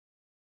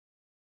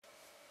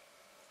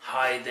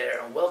Hi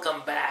there,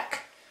 welcome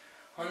back.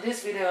 On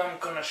this video I'm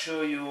gonna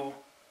show you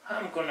how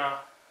I'm gonna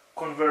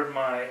convert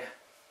my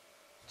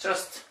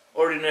just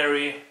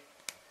ordinary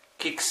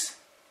kick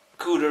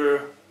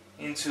scooter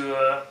into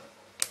a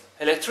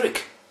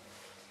electric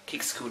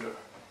kick scooter.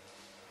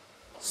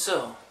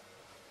 So,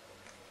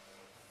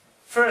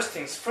 first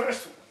things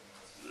first,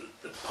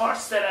 the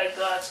parts that I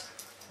got,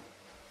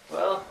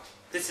 well,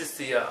 this is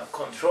the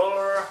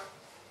controller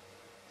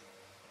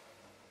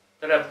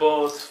that I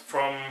bought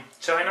from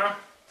China.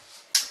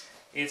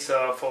 It's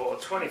for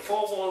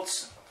 24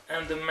 volts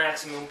and the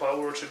maximum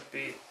power should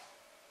be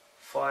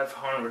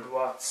 500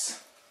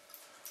 watts.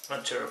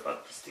 Not sure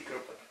about the sticker,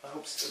 but I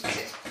hope it's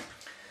okay.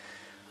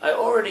 I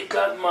already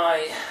got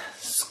my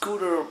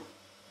scooter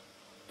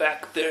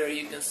back there,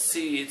 you can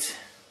see it.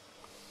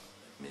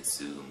 Let me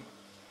zoom.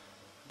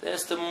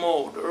 There's the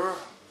motor,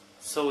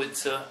 so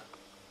it's a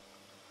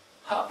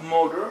hub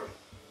motor,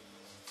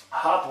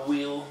 hub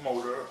wheel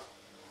motor,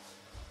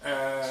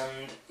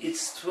 and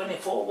it's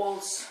 24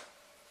 volts,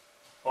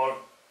 or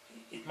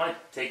it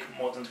might take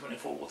more than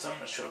 24 volts, I'm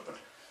not sure, but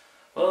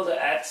well, the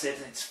ad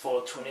says it's for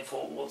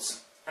 24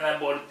 volts, and I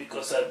bought it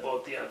because I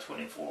bought the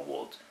 24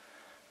 volt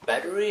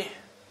battery,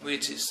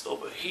 which is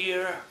over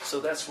here,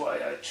 so that's why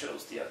I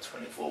chose the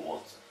 24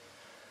 volt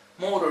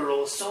motor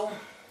also.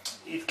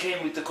 It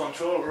came with the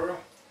controller,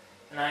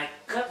 and I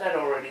got that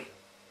already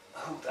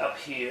hooked up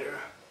here.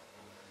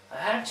 I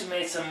had to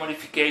make some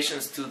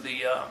modifications to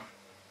the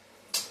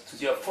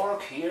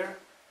fork here.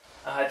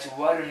 I had to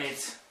widen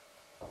it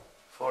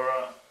for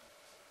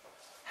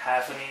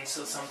half an inch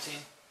or something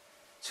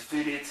to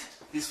fit it.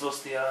 This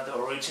was the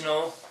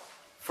original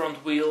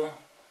front wheel,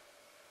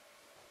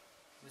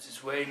 which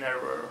is way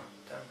narrower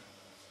than.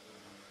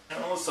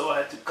 And also I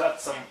had to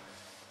cut some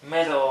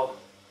metal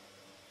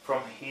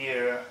from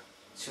here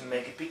to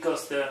make it,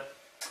 because the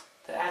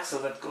axle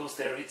that goes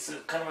there, it's a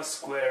kind of a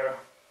square,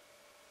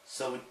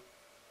 so it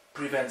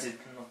prevents it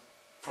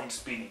from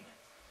spinning,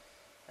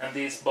 and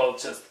these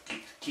bolts just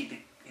keep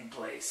it in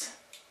place.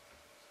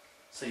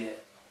 So yeah,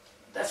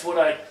 that's what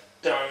I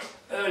done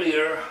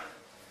earlier,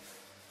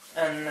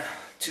 and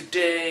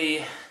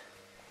today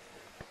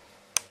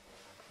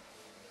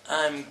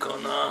I'm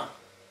gonna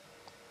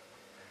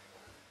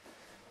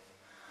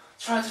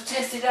try to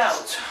test it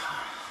out,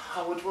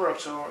 how it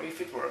works, or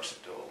if it works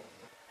at all.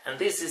 And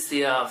this is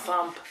the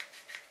thumb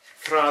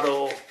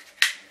throttle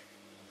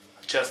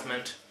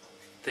adjustment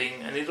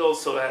thing, and it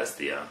also has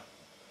the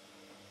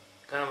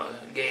kind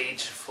of a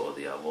gauge for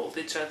the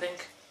voltage, I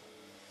think.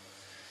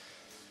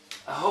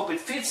 I hope it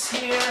fits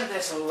here.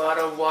 There's a lot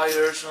of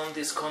wires on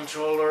this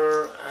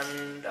controller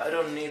and I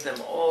don't need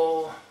them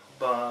all,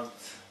 but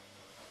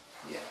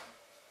yeah.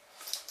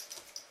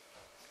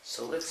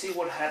 So let's see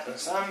what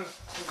happens. I'm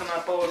gonna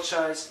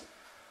apologize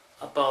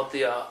about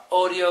the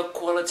audio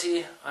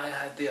quality. I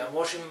had the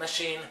washing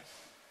machine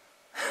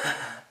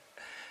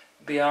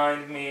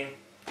behind me,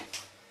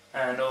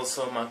 and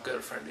also my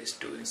girlfriend is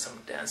doing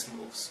some dance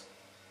moves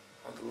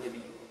on the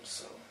living room.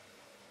 So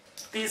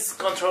this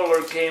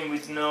controller came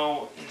with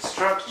no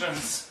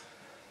instructions,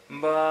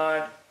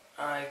 but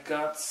I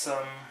got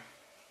some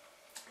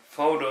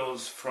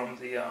photos from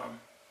the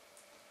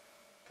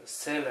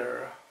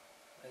seller.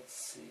 Let's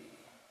see.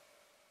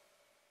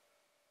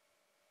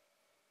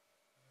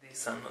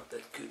 These are not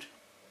that good.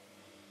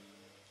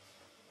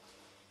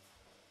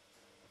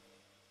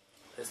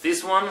 There's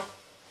this one.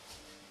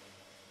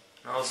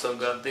 I also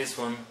got this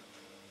one.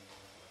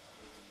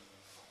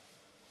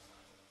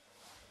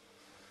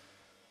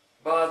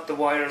 But the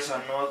wires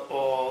are not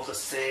all the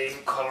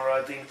same color.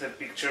 I think the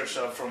pictures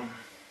are from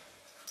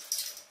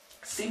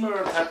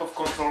similar type of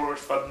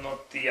controllers, but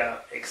not the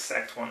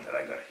exact one that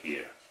I got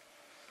here.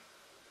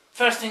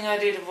 First thing I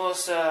did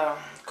was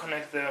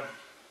connect the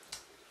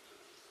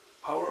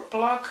power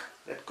plug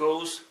that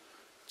goes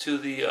to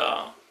the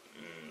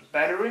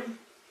battery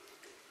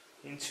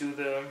into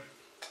the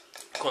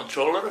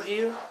controller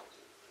here,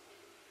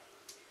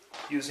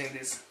 using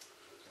this.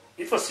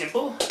 It was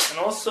simple, and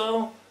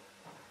also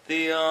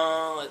the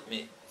let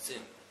me see,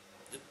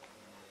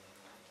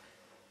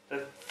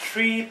 the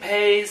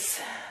three-phase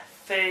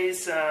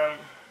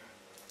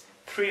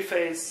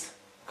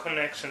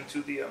connection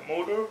to the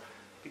motor,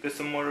 because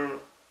the motor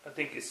I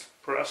think is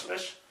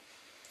brushless.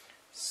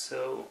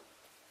 So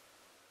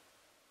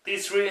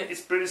these three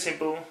is pretty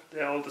simple.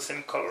 They are all the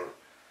same color,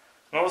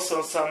 and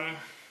also some,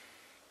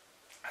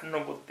 I don't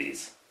know what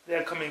these. They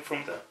are coming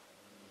from the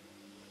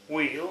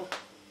wheel,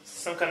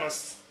 some kind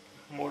of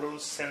motor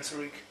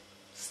sensoric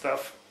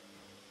stuff,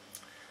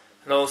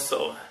 and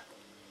also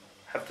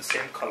have the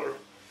same color.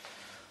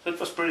 So it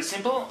was pretty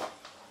simple.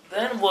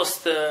 Then was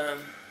the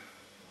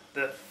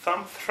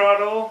thumb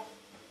throttle.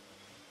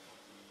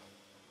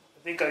 I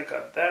think I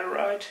got that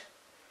right.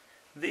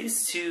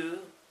 These two,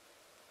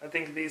 I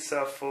think these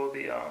are for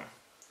the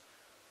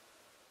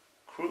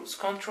cruise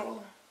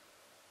control,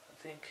 I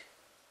think.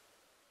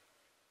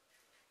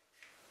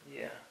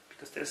 Yeah,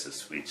 because there's a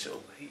switch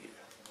over here.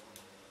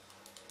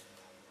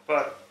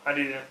 But I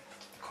didn't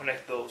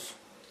connect those.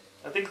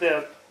 I think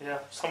they're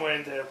somewhere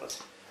in there,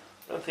 but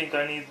I don't think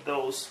I need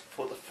those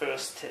for the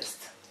first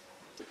test.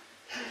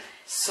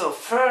 So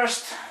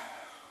first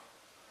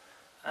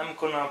I'm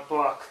gonna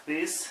plug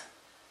this.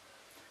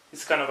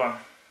 It's kind of a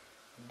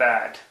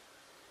bad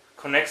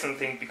connection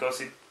thing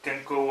because it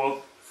can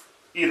go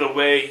either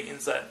way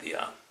inside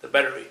the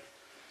battery.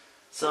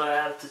 So I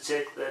have to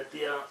check that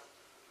the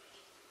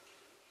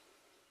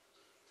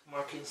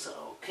markings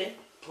are okay,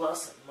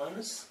 plus and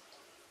minus.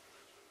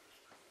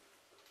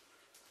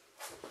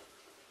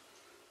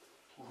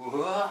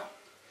 Whoa.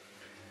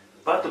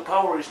 But the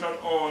power is not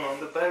on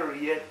the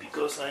battery yet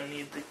because I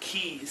need the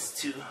keys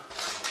to...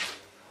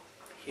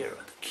 Here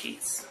are the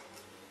keys.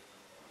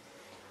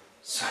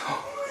 So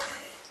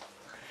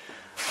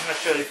I'm not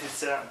sure if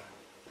it's a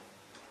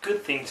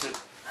good thing to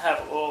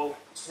have all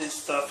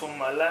this stuff on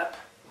my lap.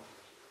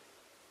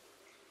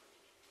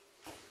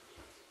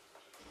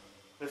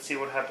 Let's see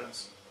what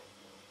happens.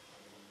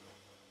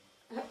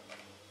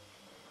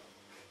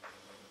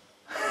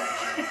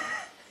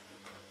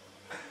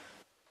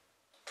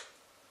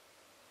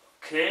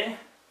 Okay.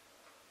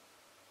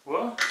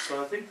 Well,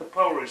 so I think the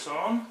power is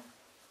on.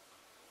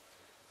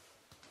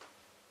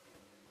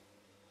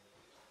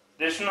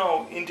 There's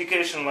no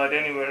indication light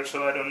anywhere,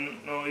 so I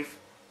don't know if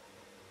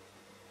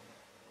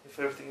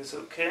everything is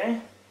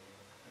okay.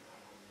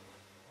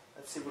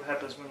 Let's see what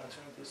happens when I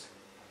turn this.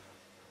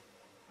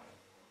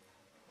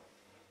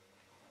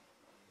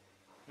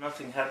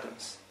 Nothing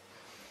happens.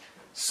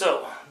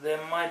 So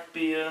there might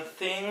be a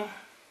thing,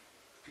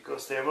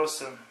 because there was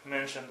a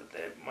mention that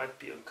there might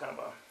be a kind of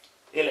a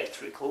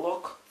electric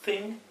lock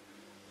thing.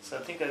 So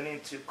I think I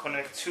need to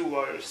connect two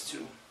wires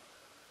to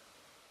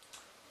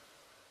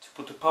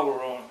put the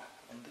power on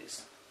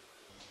this.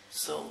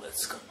 So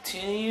let's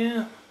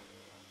continue.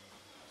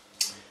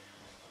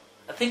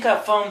 I think I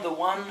found the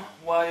one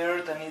wire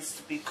that needs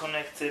to be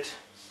connected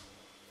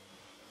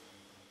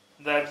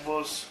that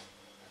was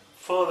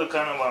for the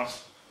kind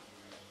of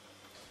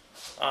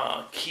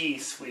a key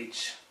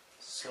switch.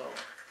 So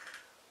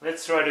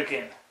let's try it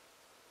again.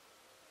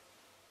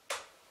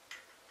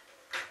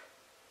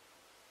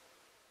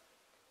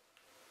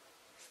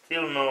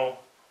 Still no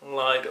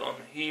light on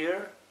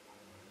here.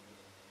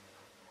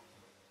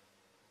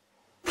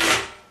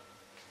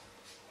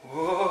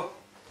 Whoa!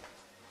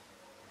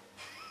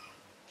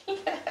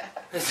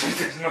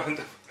 There's no,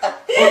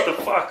 what the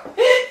fuck?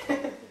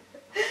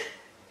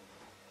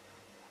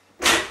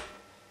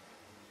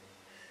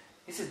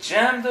 Is it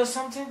jammed or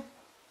something?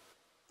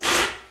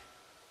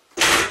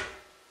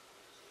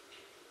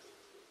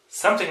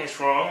 Something is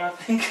wrong, I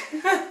think.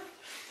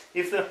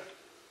 If the, I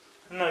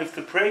don't know if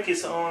the brake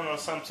is on or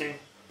something.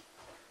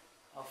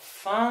 I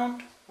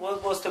found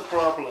what was the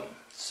problem.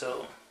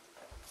 So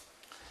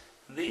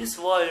these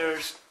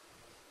wires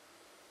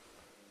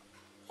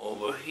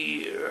over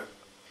here,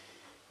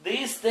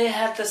 they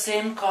had the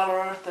same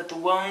color that the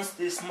ones,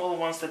 these small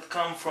ones that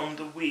come from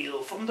the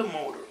wheel, from the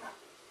motor.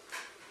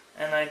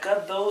 And I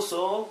got those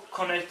all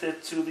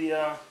connected to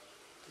the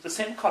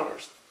same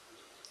colors,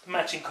 the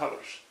matching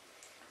colors.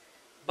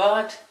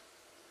 But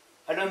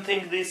I don't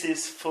think this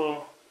is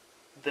for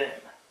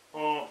them,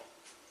 or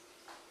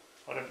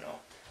I don't know.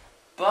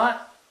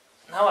 But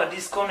now I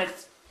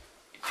disconnect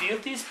a few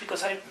of these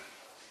because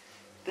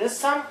there's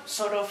some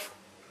sort of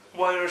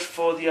wires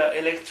for the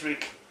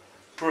electric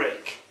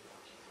brake,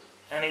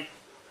 and it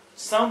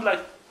sounded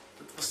like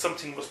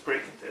something was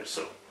breaking there.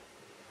 So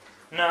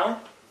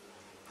now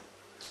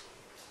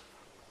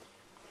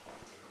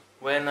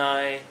when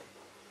I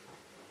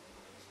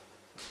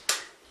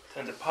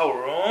turn the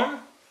power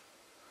on,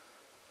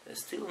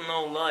 there's still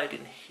no light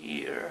in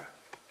here.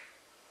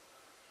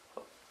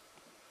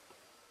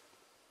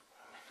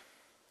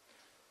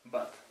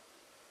 But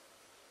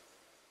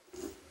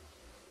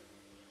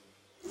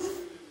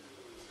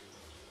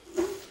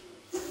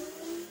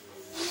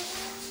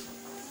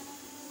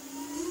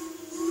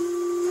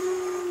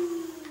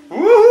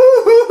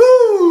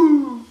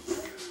woo-hoo-hoo-hoo!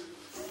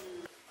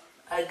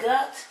 I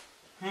got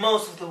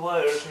most of the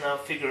wires now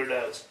figured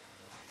out.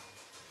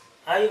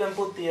 I even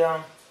put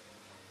the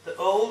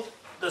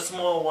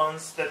small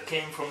ones that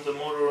came from the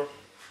motor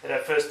that I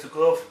first took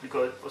off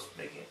because it was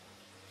making a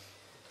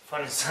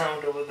funny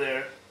sound over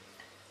there.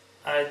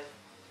 I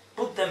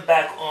put them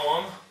back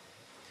on,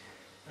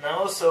 and I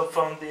also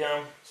found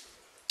the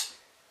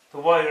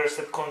wires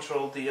that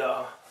control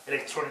the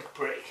electronic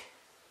brake,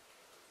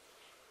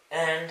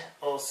 and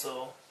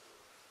also,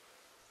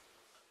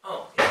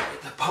 oh yeah,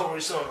 the power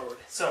is on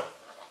already. So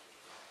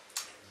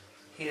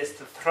here's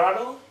the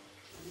throttle,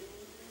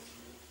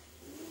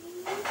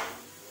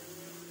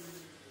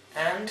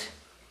 and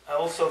I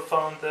also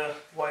found the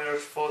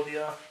wires for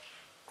the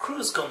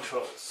cruise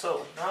control.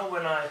 So now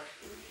when I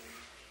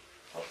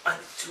need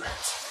two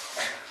hands.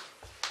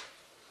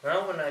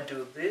 Now when I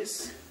do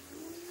this,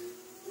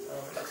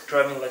 I'm like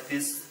driving like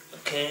this,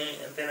 okay,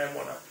 and then I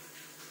wanna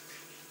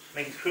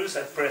make it cruise,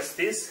 I press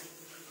this.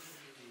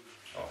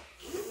 Oh,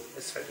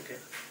 let's try it again.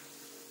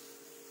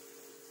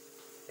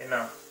 Okay,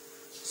 now.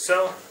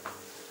 So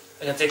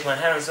I can take my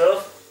hands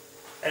off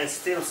and it's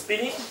still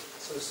spinning.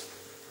 So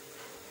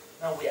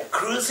now we are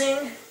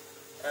cruising,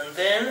 and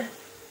then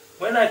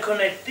when I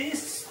connect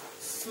these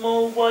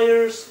small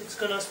wires, it's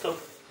gonna stop.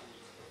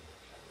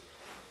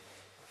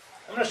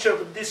 I'm not sure,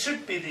 but this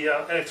should be the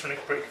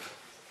electronic brake.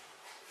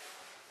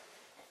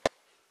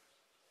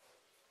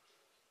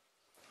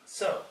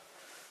 So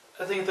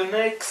I think the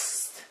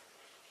next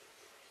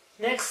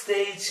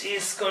stage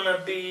is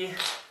gonna be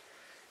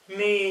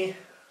me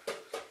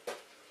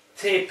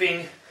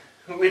taping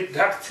with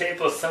duct tape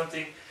or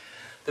something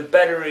the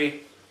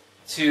battery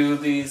to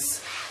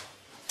this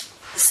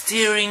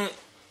steering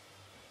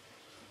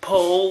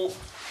pole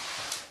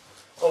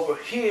over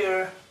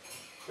here,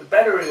 the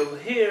battery over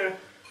here,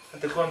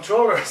 and the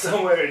controller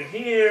somewhere in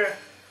here.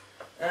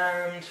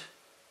 And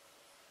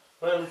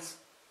well, it's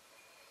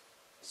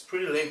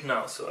pretty late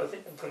now, so I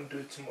think I'm gonna do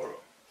it tomorrow.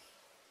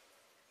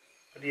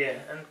 But yeah,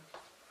 and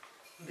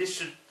this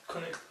should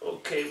connect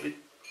okay to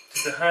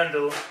the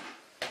handle,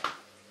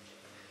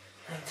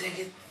 and take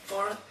it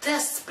for a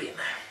test spin.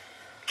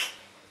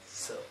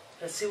 So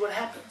let's see what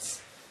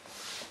happens.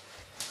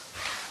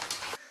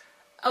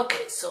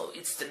 Okay, so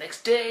it's the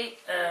next day,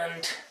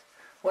 and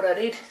what I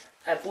did,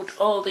 I put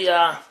all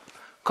the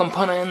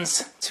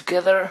components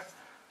together,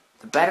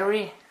 the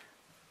battery,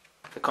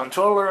 the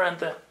controller, and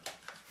the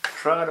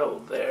throttle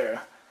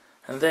there,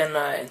 and then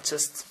I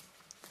just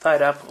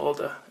tied up all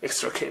the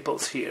extra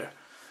cables here.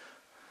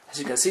 As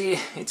you can see,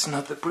 it's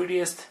not the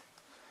prettiest,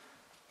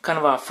 kind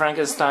of a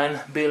Frankenstein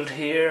build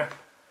here.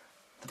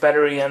 The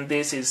battery and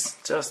this is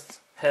just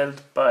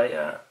held by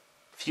a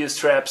few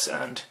straps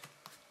and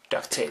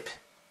duct tape.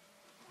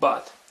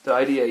 But the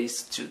idea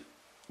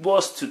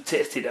was to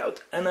test it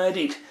out, and I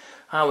did.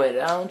 I went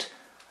out,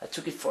 I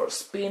took it for a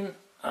spin,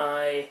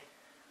 I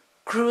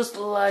cruised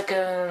like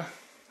an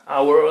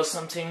hour or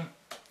something,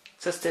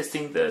 just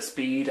testing the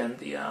speed and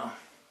the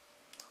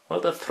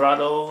the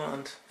throttle,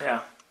 and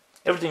yeah,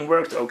 everything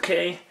worked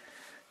okay.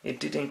 It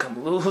didn't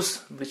come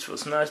loose, which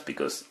was nice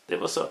because there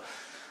was a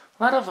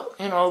lot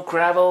of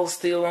gravel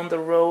still on the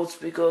roads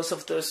because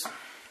of the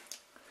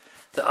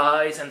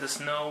ice and the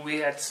snow. We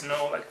had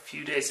snow like a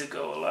few days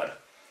ago, a lot.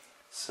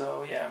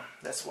 So yeah,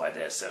 that's why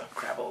there's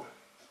gravel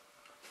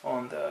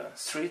on the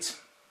streets.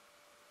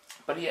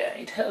 But yeah,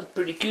 it held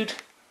pretty good.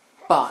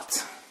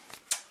 But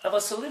I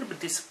was a little bit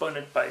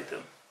disappointed by the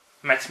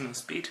maximum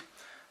speed.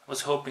 I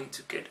was hoping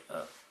to get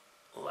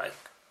like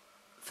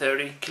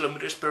 30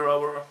 kilometers per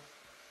hour,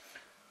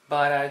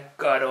 but I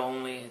got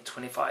only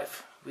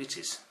 25, which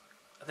is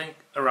I think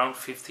around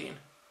 15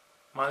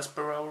 miles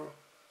per hour.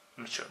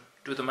 I'm not sure,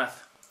 do the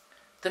math.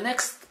 The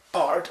next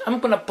part, I'm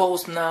gonna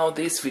post now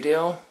this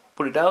video,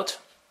 put it out,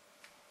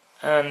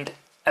 and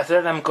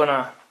after that I'm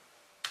gonna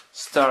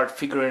start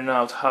figuring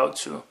out how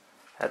to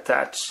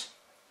attach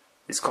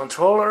this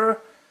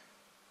controller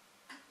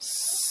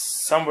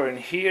somewhere in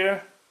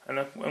here, and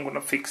I'm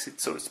gonna fix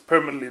it so it's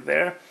permanently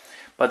there.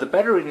 But the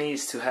battery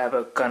needs to have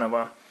a kind of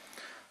a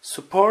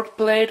support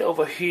plate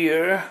over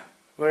here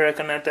where I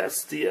can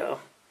attach the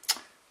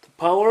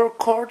power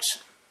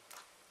cords,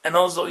 and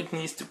also it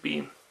needs to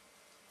be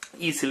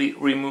easily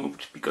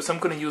removed because I'm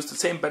gonna use the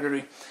same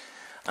battery.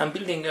 I'm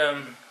building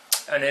an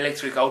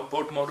electric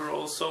outboard motor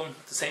also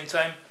at the same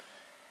time,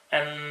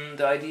 and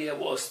the idea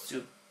was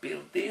to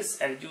build this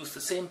and use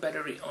the same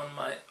battery on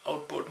my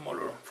outboard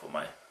motor for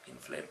my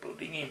inflatable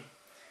dinghy.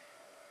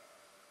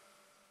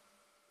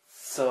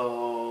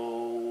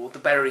 So the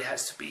battery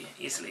has to be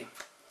easily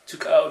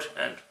took out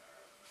and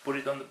put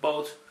it on the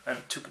boat, and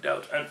took it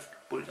out and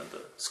put it on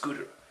the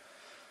scooter.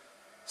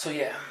 So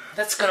yeah,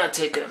 that's gonna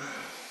take a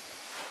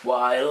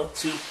while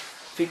to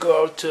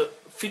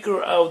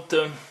figure out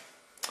the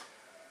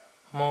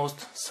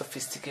most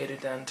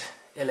sophisticated and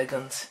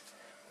elegant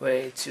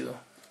way to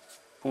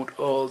put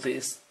all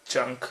this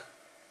junk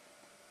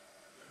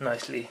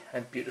nicely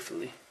and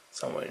beautifully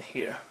somewhere in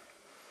here.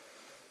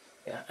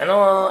 Yeah, and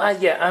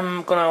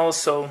I'm gonna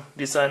also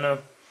design a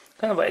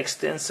kind of an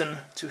extension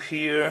to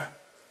here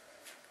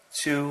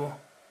to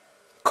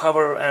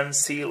cover and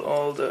seal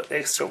all the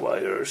extra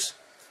wires.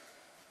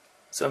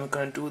 So I'm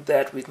gonna do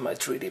that with my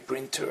 3D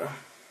printer.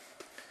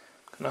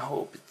 I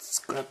hope it's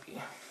gonna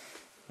be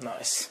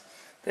nice.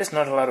 There's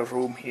not a lot of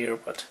room here,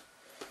 but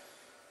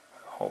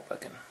I hope I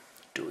can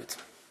do it.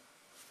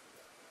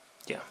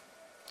 Yeah,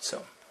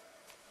 so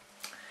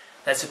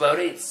that's about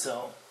it.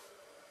 So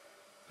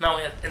now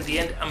in the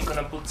end I'm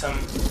gonna put some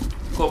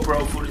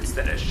GoPro footage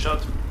that I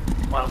shot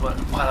while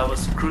I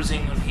was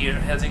cruising on here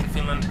in Helsinki,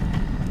 Finland.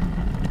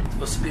 It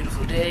was a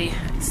beautiful day,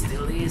 it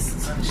still is,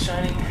 the sun is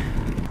shining.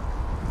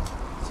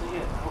 So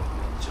yeah, I hope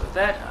you enjoyed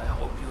that, I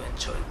hope you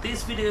enjoyed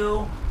this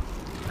video,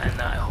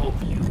 and I hope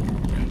you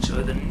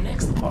enjoy the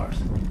next part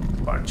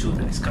 2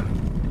 that is coming.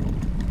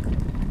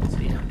 So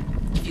yeah,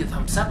 give you a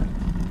thumbs up,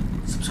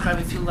 subscribe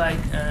if you like,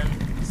 and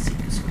see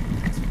you soon.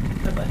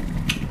 Bye bye.